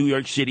companies in New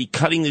York City,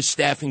 cutting the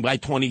staffing by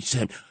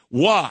 20%.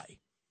 Why?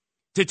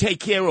 To take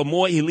care of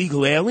more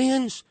illegal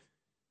aliens?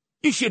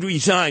 You should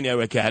resign,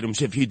 Eric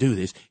Adams, if you do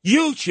this.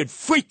 You should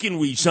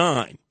freaking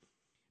resign.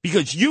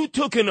 Because you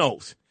took an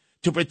oath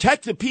to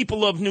protect the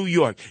people of New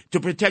York, to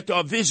protect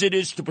our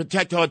visitors, to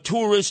protect our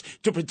tourists,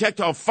 to protect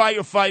our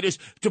firefighters,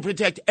 to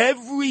protect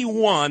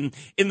everyone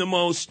in the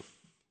most,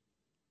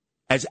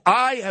 as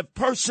I have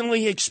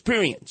personally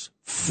experienced,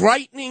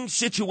 frightening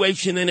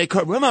situation that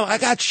occurred. Remember, I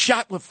got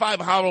shot with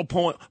 5 hollow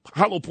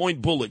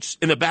point bullets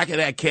in the back of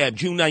that cab,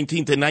 June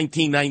 19th of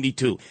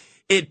 1992.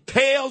 It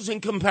pales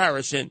in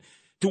comparison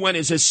to when,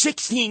 as a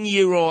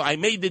 16-year-old, I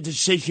made the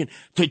decision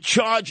to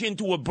charge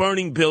into a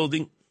burning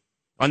building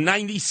on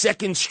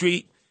 92nd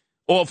Street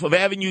off of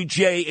Avenue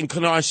J in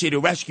Canarsie to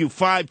rescue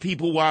 5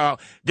 people while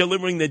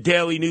delivering the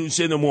Daily News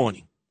in the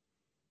morning.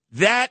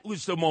 That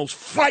was the most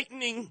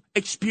frightening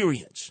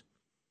experience.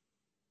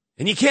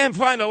 And you can't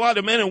find a lot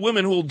of men and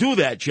women who will do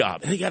that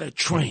job. And they got to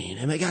train,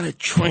 and they got to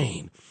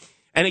train.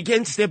 And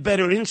against their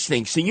better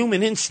instincts, the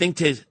human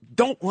instinct is,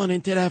 don't run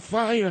into that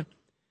fire.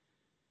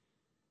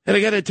 And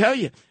I got to tell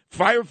you,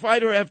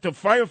 firefighter after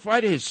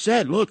firefighter has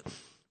said, look,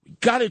 we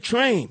got to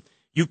train.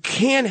 You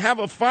can't have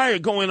a fire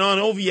going on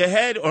over your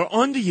head or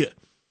under you,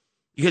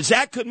 because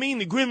that could mean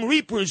the Grim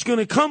Reaper is going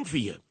to come for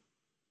you.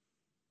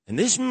 And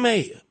this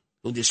mayor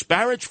who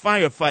disparaged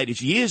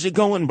firefighters years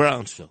ago in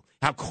Brownsville,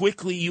 how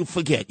quickly you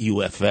forget,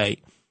 UFA,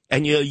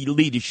 and your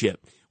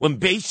leadership, when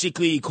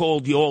basically he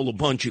called you all a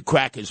bunch of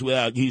crackers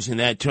without using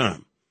that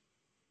term.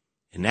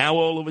 And now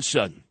all of a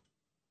sudden,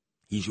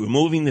 he's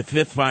removing the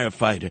 5th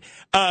firefighter,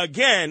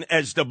 again,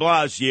 as de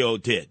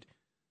Blasio did,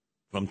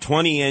 from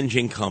 20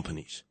 engine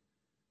companies.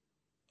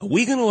 Are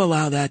we going to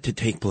allow that to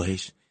take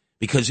place?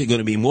 Because there are going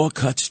to be more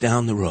cuts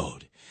down the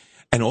road.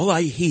 And all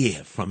I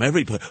hear from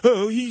everybody,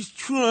 oh, he's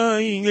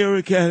trying,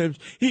 Eric Adams.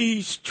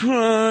 He's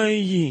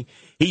trying.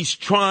 He's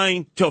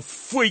trying to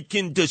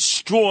freaking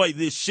destroy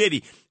this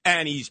city.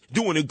 And he's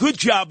doing a good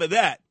job of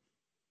that.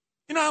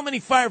 You know how many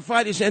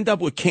firefighters end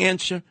up with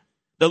cancer?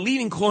 The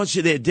leading cause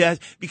of their death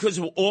because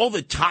of all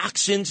the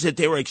toxins that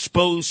they were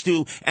exposed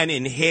to and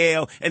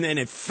inhale, and then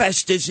it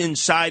festers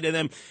inside of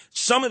them.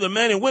 Some of the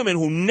men and women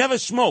who never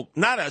smoked,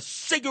 not a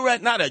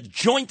cigarette, not a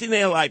joint in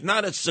their life,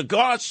 not a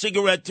cigar,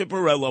 cigarette,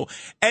 Tiparello,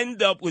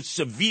 end up with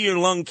severe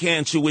lung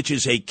cancer, which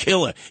is a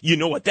killer. You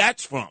know what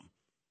that's from.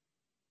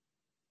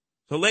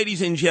 So,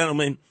 ladies and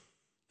gentlemen,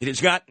 it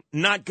has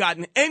not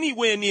gotten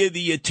anywhere near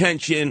the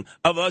attention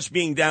of us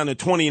being down to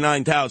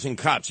 29,000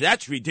 cops.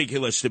 That's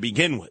ridiculous to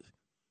begin with.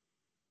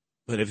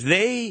 But if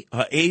they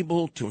are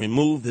able to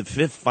remove the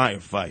 5th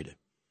firefighter,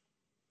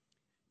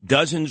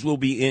 dozens will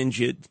be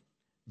injured,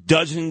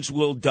 dozens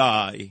will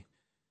die,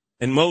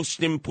 and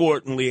most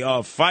importantly,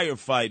 our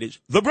firefighters,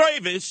 the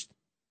bravest,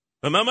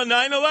 remember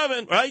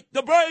 9/11, right?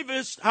 The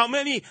bravest, how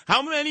many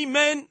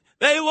men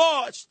they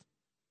lost?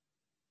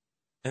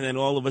 And then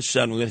all of a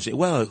sudden we're going to say,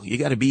 well, you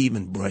got to be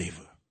even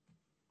braver.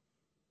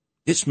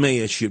 This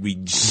mayor should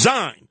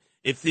resign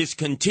if this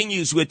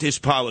continues with this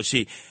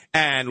policy.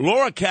 And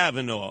Laura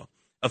Kavanaugh,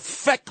 a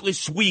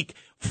feckless, weak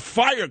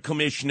fire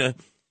commissioner,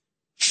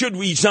 should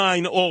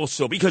resign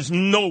also, because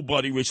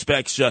nobody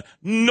respects her.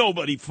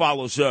 Nobody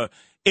follows her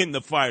in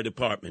the fire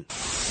department.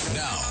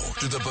 Now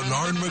to the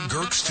Bernard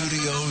McGurk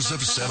studios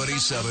of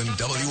 77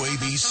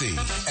 WABC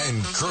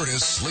and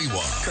Curtis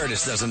Lewa.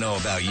 Curtis doesn't know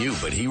about you,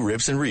 but he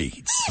rips and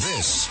reads.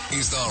 This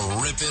is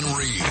the Rip and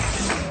Read.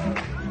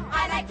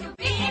 I like to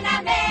be in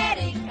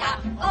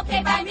America.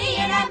 Okay, by me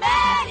in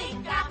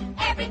America.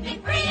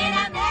 Everything free in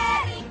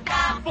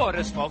America. For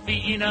us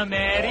coffee in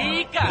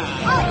America.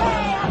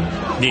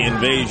 The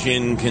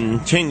invasion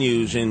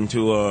continues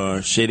into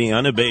our city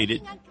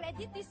unabated.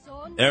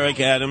 Eric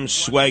Adams,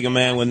 swagger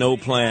man with no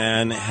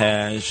plan,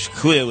 has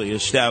clearly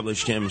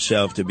established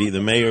himself to be the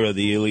mayor of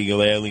the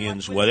illegal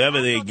aliens.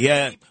 Whatever they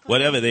get,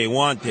 whatever they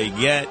want, they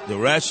get. The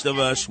rest of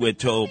us, we're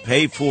told,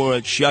 pay for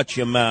it, shut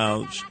your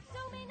mouths,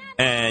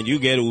 and you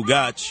get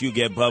ugats, you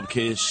get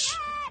bupkis,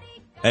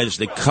 as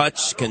the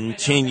cuts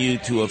continue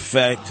to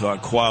affect our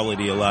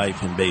quality of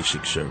life and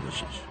basic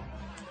services.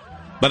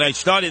 But I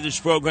started this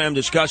program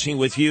discussing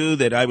with you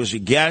that I was a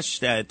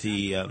guest at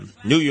the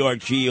New York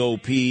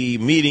GOP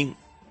meeting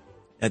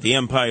at the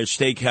Empire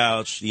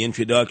Steakhouse, the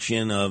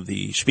introduction of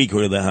the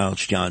Speaker of the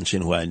House,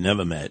 Johnson, who I had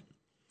never met.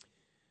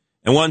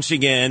 And once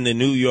again, the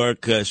New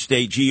York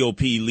State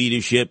GOP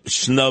leadership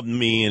snubbed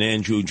me and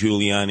Andrew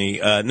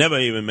Giuliani, never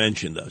even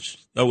mentioned us.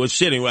 I was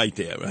sitting right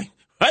there, right?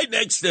 Right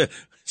next to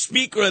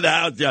Speaker of the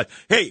House.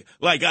 Hey,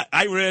 like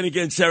I ran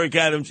against Eric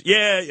Adams.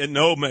 Yeah,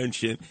 no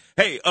mention.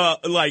 Hey,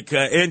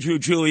 Andrew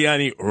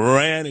Giuliani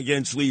ran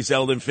against Lee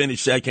Zeldin,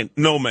 finished second.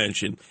 No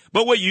mention.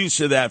 But we're used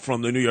to that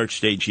from the New York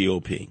State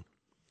GOP.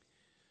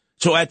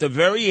 So at the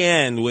very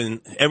end,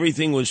 when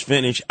everything was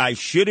finished, I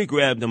should have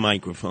grabbed the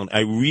microphone. I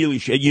really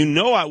should. You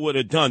know I would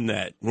have done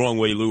that, Wrong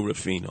Way Lou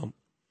Rufino.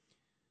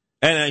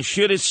 And I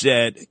should have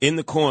said in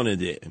the corner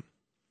there,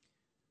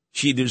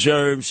 she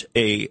deserves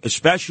a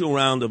special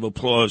round of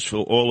applause for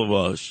all of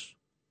us,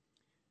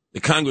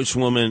 the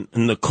Congresswoman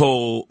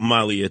Nicole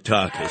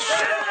Malliotakis.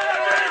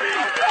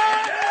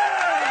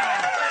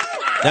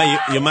 Now,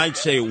 you might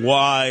say,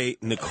 why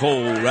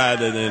Nicole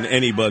rather than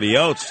anybody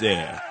else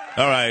there?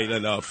 All right,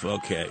 enough,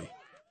 okay.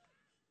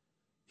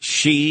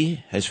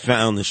 She has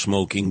found the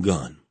smoking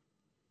gun.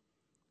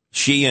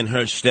 she and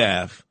her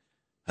staff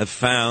have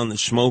found the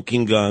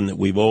smoking gun that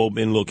we've all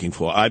been looking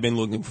for. I've been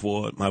looking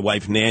for it. My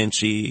wife,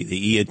 Nancy,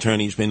 the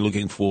attorney's been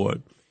looking for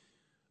it.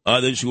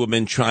 Others who have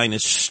been trying to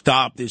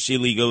stop this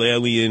illegal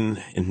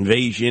alien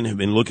invasion have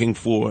been looking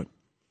for it.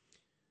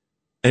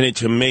 And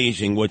it's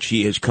amazing what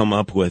she has come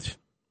up with.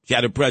 She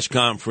had a press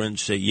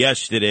conference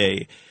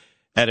yesterday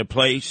at a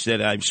place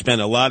that I've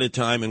spent a lot of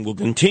time and will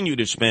continue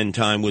to spend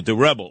time with, the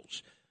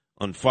rebels,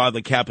 on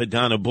Father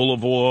Capadonna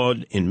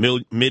Boulevard in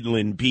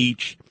Midland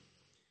Beach,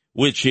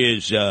 which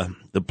is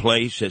the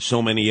place, as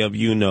so many of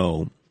you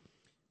know,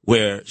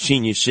 where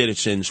senior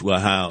citizens were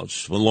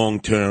housed for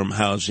long-term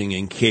housing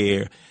and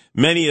care.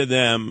 Many of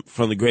them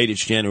from the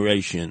greatest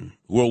generation,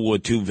 World War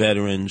II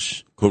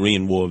veterans,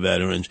 Korean War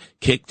veterans,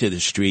 kicked to the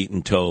street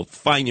and told,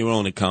 find your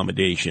own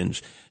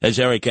accommodations. As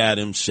Eric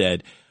Adams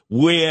said,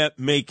 we're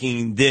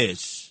making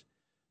this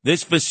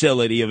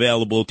facility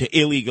available to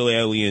illegal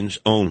aliens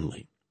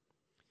only.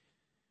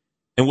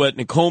 And what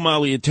Nicole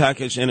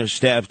Malliotakis and her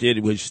staff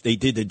did was they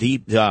did a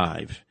deep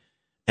dive,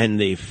 and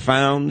they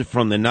found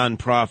from the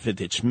nonprofit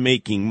that's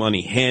making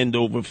money hand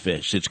over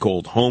fist, it's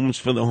called Homes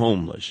for the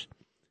Homeless,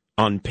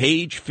 on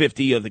page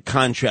 50 of the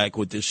contract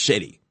with the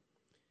city,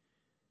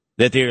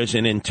 that there is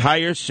an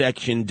entire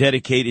section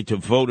dedicated to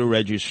voter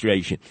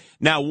registration.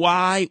 Now,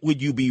 why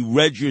would you be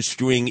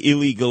registering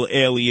illegal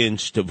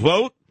aliens to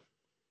vote?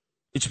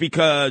 It's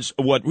because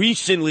what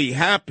recently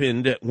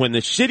happened when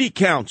the city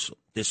council,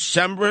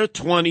 December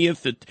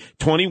 20th,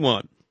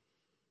 21,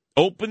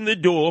 opened the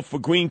door for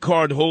green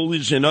card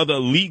holders and other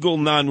legal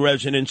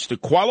non-residents to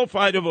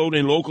qualify to vote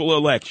in local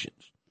elections.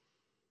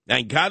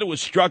 Thank God it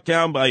was struck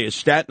down by a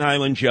Staten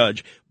Island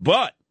judge,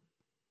 but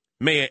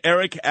Mayor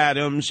Eric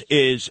Adams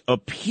is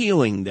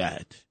appealing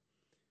that.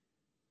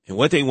 And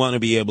what they want to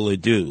be able to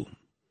do,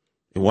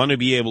 they want to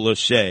be able to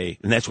say,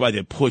 and that's why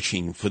they're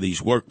pushing for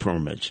these work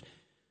permits.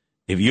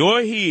 If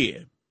you're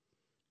here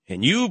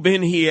and you've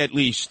been here at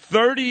least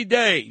 30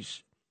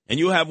 days and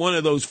you have one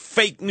of those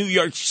fake New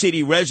York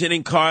City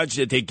resident cards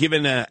that they're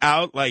giving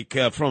out like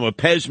from a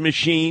Pez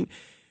machine,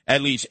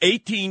 at least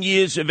 18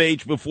 years of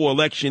age before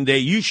Election Day,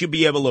 you should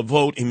be able to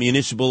vote in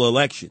municipal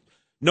elections.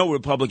 No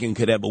Republican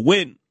could ever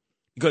win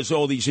because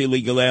all these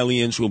illegal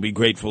aliens will be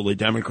grateful to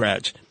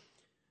Democrats.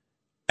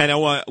 And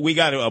we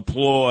got to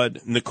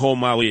applaud Nicole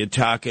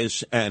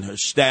Malliotakis and her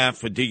staff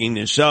for digging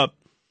this up,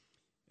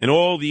 and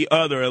all the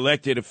other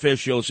elected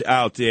officials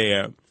out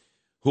there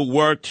who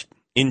worked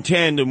in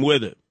tandem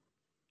with her.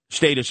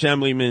 State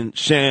Assemblyman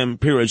Sam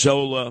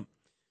Pirazzolla,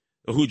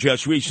 who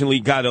just recently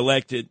got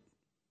elected,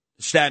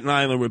 Staten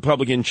Island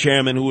Republican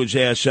Chairman, who was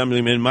there,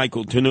 Assemblyman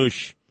Michael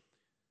Tanush,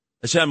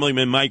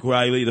 Assemblyman Mike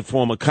Riley, the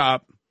former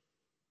cop,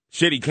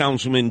 City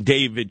Councilman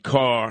David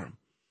Carr.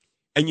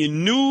 And you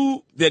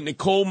knew that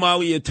Nicole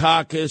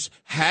Malliotakis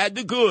had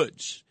the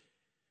goods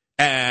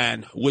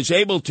and was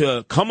able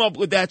to come up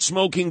with that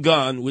smoking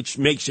gun, which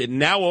makes it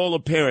now all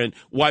apparent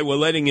why we're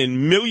letting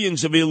in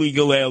millions of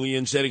illegal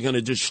aliens that are going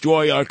to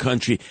destroy our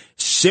country,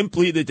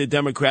 simply that the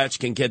Democrats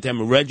can get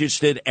them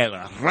registered at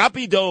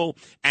rapido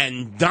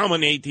and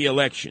dominate the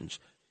elections.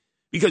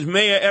 Because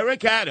Mayor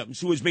Eric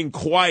Adams, who has been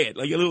quiet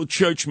like a little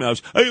church mouse,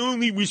 I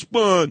only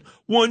respond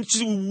once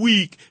a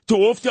week to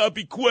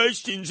off-topic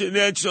questions, and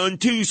that's on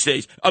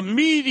Tuesdays,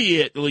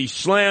 immediately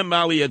slammed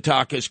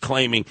Malliotakis,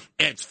 claiming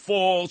it's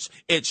false,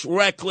 it's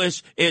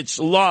reckless, it's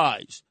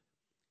lies.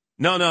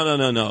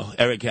 No,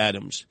 Eric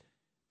Adams.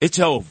 It's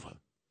over.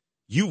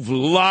 You've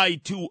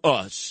lied to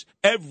us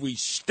every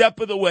step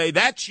of the way.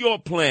 That's your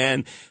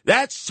plan.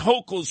 That's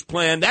Hochul's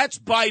plan. That's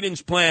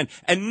Biden's plan.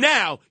 And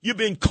now you've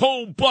been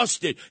cold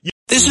busted.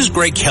 This is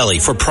Greg Kelly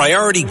for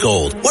Priority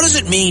Gold. What does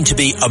it mean to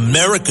be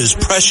America's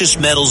precious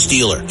metals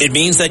dealer? It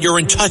means that you're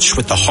in touch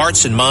with the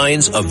hearts and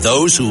minds of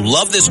those who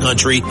love this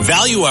country,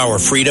 value our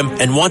freedom,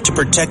 and want to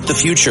protect the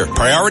future.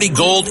 Priority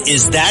Gold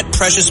is that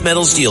precious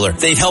metals dealer.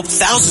 They've helped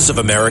thousands of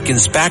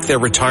Americans back their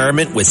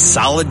retirement with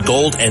solid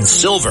gold and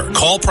silver.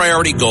 Call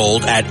Priority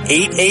Gold at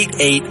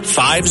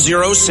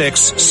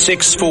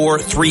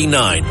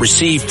 888-506-6439.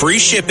 Receive free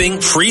shipping,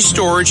 free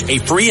storage, a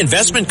free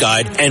investment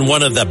guide, and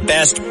one of the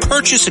best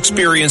purchase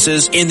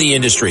experiences in the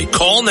industry.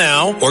 Call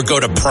now or go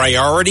to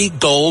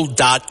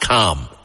PriorityGold.com.